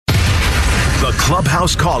The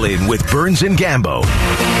Clubhouse Call-In with Burns and Gambo.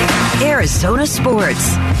 Arizona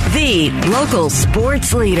Sports, the local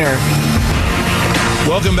sports leader.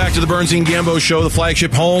 Welcome back to the Burns and Gambo Show, the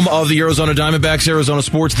flagship home of the Arizona Diamondbacks, Arizona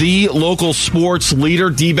Sports, the local sports leader.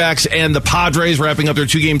 D-backs and the Padres wrapping up their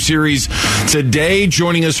two-game series today.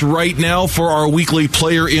 Joining us right now for our weekly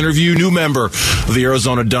player interview, new member of the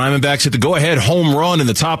Arizona Diamondbacks, hit the go-ahead home run in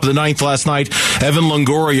the top of the ninth last night. Evan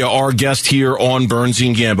Longoria, our guest here on Burns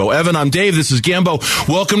and Gambo. Evan, I'm Dave. This is Gambo.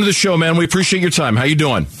 Welcome to the show, man. We appreciate your time. How you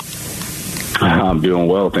doing? I'm doing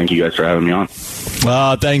well. Thank you guys for having me on.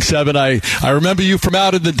 Thanks, Evan. I remember you from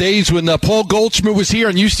out in the days when Paul Goldschmidt was here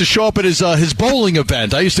and used to show up at his bowling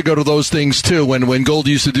event. I used to go to those things, too, when Gold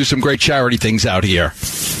used to do some great charity things out here.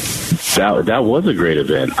 That was a great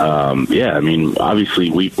event. Yeah, I mean,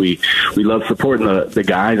 obviously we love supporting the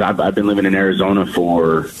guys. I've been living in Arizona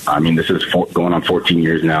for, this is going on 14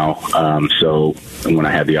 years now. So when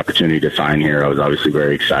I had the opportunity to sign here, I was obviously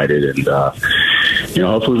very excited, and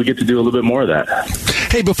hopefully we get to do a little bit more of that.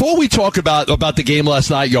 Hey, before we talk about the game last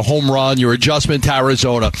night, your home run, your adjustment to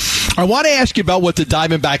Arizona, I want to ask you about what the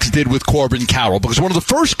Diamondbacks did with Corbin Carroll, because one of the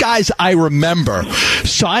first guys I remember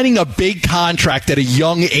signing a big contract at a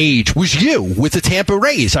young age was you with the Tampa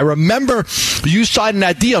Rays. I remember you signing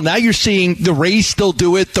that deal. Now you're seeing the Rays still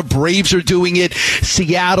do it. The Braves are doing it.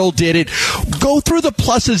 Seattle did it. Go through the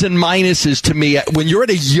pluses and minuses to me. When you're at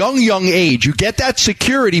a young age, you get that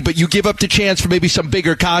security, but you give up the chance for maybe some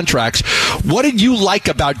bigger contracts. What did you like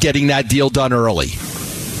about getting that deal done early?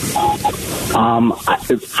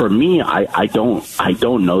 For me, I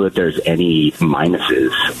don't know that there's any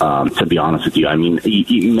minuses, to be honest with you. I mean,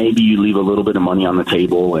 maybe you leave a little bit of money on the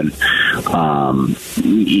table, and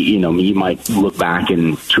you might look back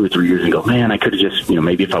in 2 or 3 years and go, man, I could have just,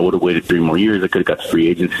 maybe if I would have waited 3 more years, I could have got free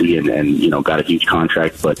agency and got a huge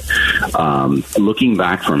contract. But looking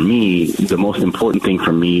back for me, the most important thing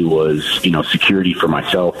for me was, security for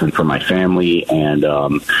myself and for my family, and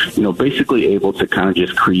basically able to kind of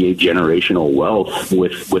just create generational wealth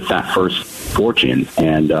with that first fortune.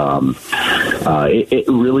 And it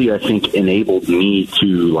really, I think, enabled me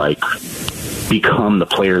to become the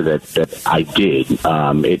player that I did.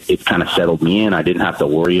 It kind of settled me in. I didn't have to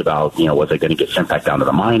worry about, was I going to get sent back down to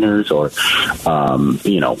the minors, or,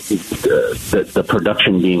 the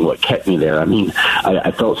production being what kept me there. I mean,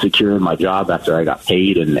 I felt secure in my job after I got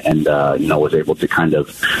paid, and was able to kind of,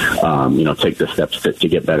 take the steps to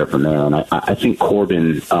get better from there. And I think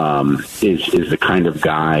Corbin is the kind of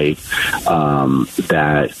guy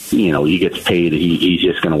that, he gets paid. He's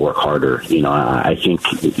just going to work harder. I think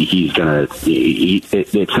he's going to,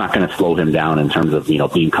 it's not going to slow him down in terms of,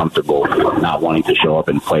 being comfortable, not wanting to show up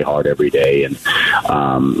and play hard every day. And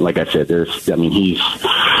like I said, he's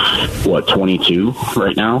 22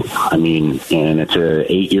 right now. I mean, and it's a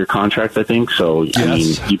 8-year contract, I think. So, yes. I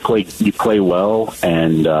mean, you play well,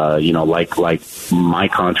 and like my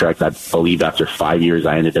contract, I believe after 5 years,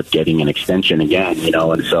 I ended up getting an extension again.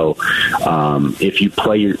 And so if you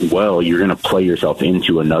play well, you're going to play yourself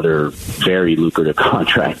into another very lucrative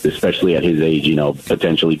contract, especially at his age.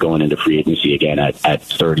 Potentially going into free agency again at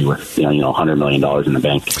 30 with $100 million in the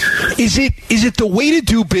bank. Is it the way to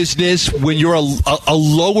do business when you're a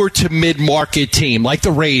lower to mid market team like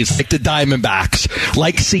the Rays, like the Diamondbacks,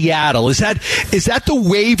 like Seattle? Is that the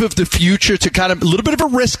wave of the future, to kind of a little bit of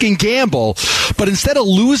a risk and gamble, but instead of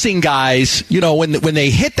losing guys, when they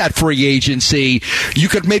hit that free agency, you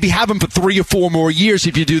could maybe have them for 3 or 4 more years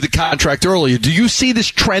if you do the contract earlier. Do you see this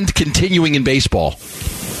trend continuing in baseball?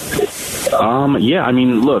 Yeah, I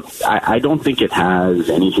mean, look, I don't think it has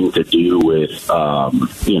anything to do with,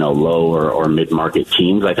 low or mid-market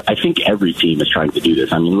teams. I think every team is trying to do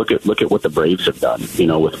this. I mean, look at what the Braves have done,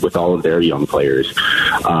 with all of their young players.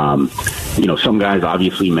 Some guys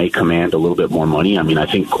obviously may command a little bit more money. I mean, I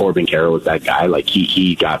think Corbin Carroll is that guy.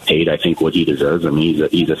 He got paid, I think, what he deserves. I mean,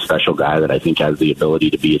 he's a special guy that I think has the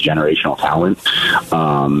ability to be a generational talent.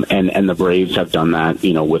 And the Braves have done that,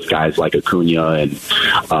 with guys like Acuna and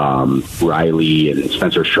Riley and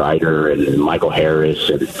Spencer Strider and Michael Harris.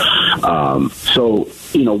 And so,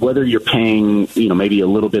 whether you're paying, maybe a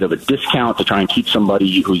little bit of a discount to try and keep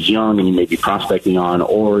somebody who's young and you may be prospecting on,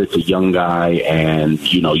 or it's a young guy and,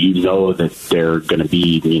 that they're going to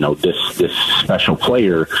be, this special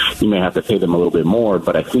player, you may have to pay them a little bit more.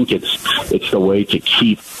 But I think it's the way to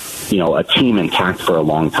keep a team intact for a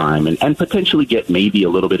long time and potentially get maybe a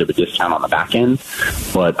little bit of a discount on the back end.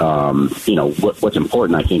 But, what's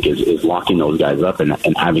important, I think, is locking those guys up and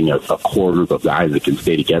having a core group of guys that can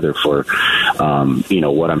stay together for,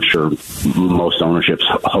 what I'm sure most ownerships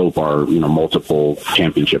hope are, multiple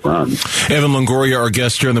championship runs. Evan Longoria, our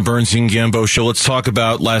guest here on the Burns and Gambo Show. Let's talk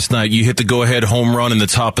about last night. You hit the go-ahead home run in the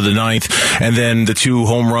top of the ninth, and then the 2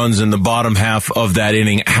 home runs in the bottom half of that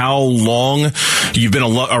inning. How long, you've been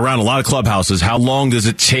around a lot of clubhouses, how long does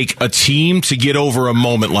it take a team to get over a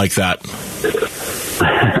moment like that?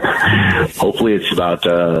 Hopefully it's about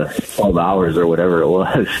 12 hours or whatever it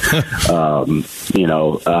was.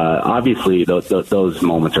 Obviously those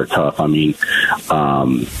moments are tough. I mean,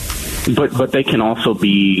 but they can also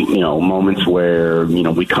be, moments where,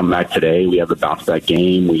 we come back today, we have a bounce back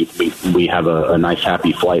game, we have a nice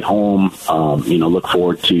happy flight home, look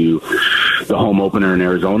forward to the home opener in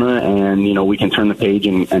Arizona, and, we can turn the page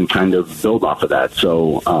and kind of build off of that.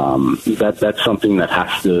 So that's something that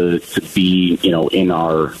has to be, in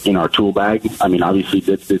our tool bag. I mean, obviously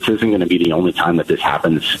this isn't going to be the only time that this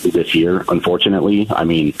happens this year, unfortunately. I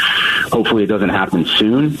mean, hopefully it doesn't happen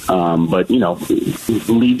soon, but,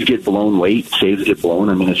 leads get blown late, saves get blown.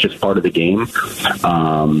 I mean, it's just part of the game,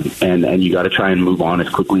 and you got to try and move on as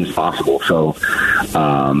quickly as possible. So,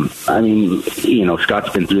 Scott's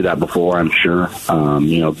been through that before, I'm sure.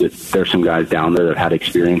 There's some guys down there that had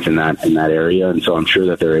experience in that area, and so I'm sure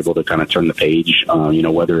that they're able to kind of turn the page.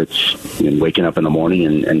 Whether it's waking up in the morning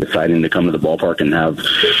and deciding to come to the ballpark and have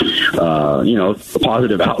a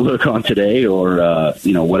positive outlook on today, or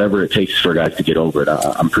whatever it takes for guys to get over it.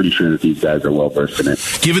 I'm pretty sure that these guys are well versed in it.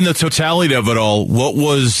 Given the totality of it all, what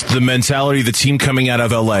was the mentality of the team coming out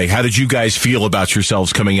of LA? How did you guys feel about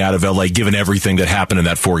yourselves coming out of LA, given everything that happened in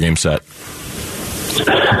that 4-game set?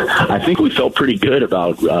 I think we felt pretty good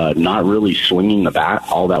about not really swinging the bat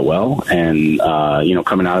all that well, and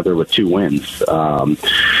coming out of there with 2 wins.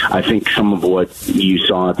 I think some of what you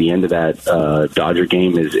saw at the end of that Dodger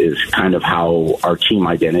game is kind of how our team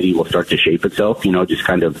identity will start to shape itself. Just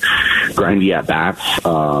kind of grindy at bats,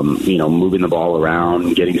 moving the ball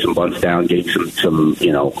around, getting some bunts down, getting some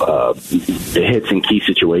hits in key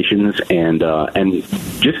situations, and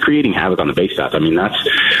just creating havoc on the base paths. I mean, that's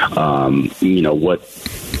what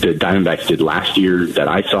the Diamondbacks did last year that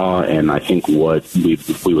I saw, and I think what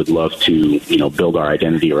we would love to build our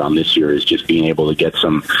identity around this year is just being able to get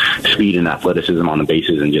some speed and athleticism on the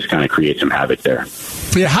bases and just kind of create some havoc there.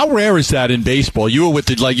 Yeah, how rare is that in baseball? You were with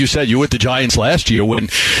the Giants last year when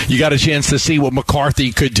you got a chance to see what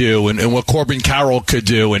McCarthy could do and what Corbin Carroll could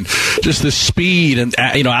do, and just the speed, and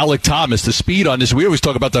Alec Thomas, the speed on this. We always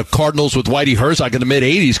talk about the Cardinals with Whitey Herzog in the mid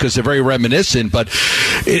 '80s because they're very reminiscent, but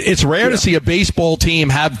it's rare to see a baseball team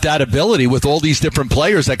have that ability with all these different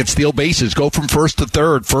players that can steal bases, go from first to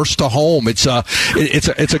third, first to home. It's a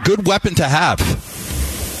good weapon to have.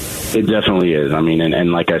 It definitely is. I mean,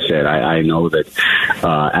 and like I said, I know that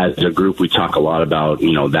as a group we talk a lot about,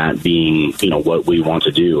 that being, what we want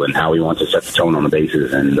to do and how we want to set the tone on the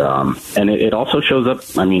bases. And it also shows up.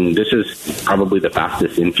 I mean, this is probably the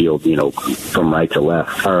fastest infield, from right to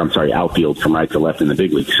left, or I'm sorry, outfield from right to left in the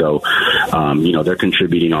big league. So, they're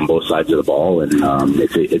contributing on both sides of the ball, and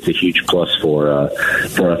it's a huge plus for us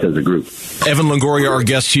as a group. Evan Longoria, our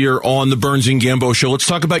guest here on the Burns and Gambo Show. Let's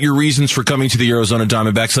talk about your reasons for coming to the Arizona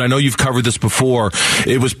Diamondbacks. And I know you've covered this before.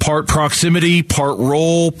 It was part proximity, part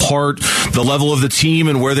role, part the level of the team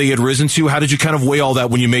and where they had risen to. How did you kind of weigh all that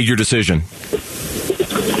when you made your decision?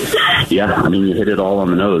 Yeah, I mean, you hit it all on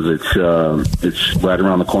the nose. It's right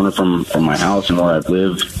around the corner from my house and where I've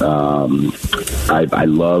lived. I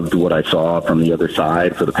loved what I saw from the other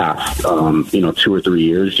side for the past 2 or 3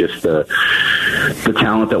 years. Just the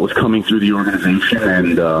talent that was coming through the organization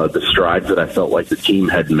and the strides that I felt like the team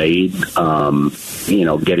had made.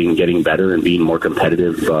 Getting better and being more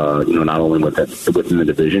competitive. Not only within the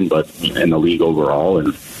division but in the league overall.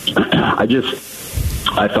 And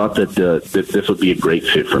I thought that this would be a great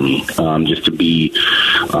fit for me, just to be,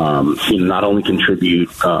 not only contribute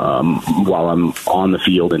while I'm on the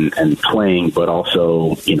field and playing, but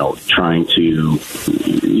also, trying to,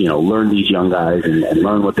 learn these young guys and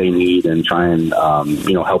learn what they need and try and,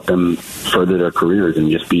 help them further their careers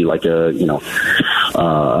and just be like a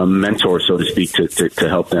mentor, so to speak, to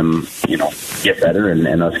help them, get better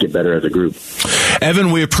and us get better as a group.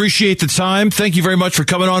 Evan, we appreciate the time. Thank you very much for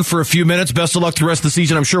coming on for a few minutes. Best of luck the rest of the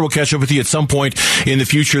season. I'm sure we'll catch up with you at some point in the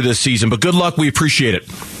future this season. But good luck. We appreciate it.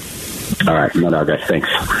 All right. No, guys. Thanks.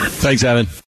 Thanks, Evan.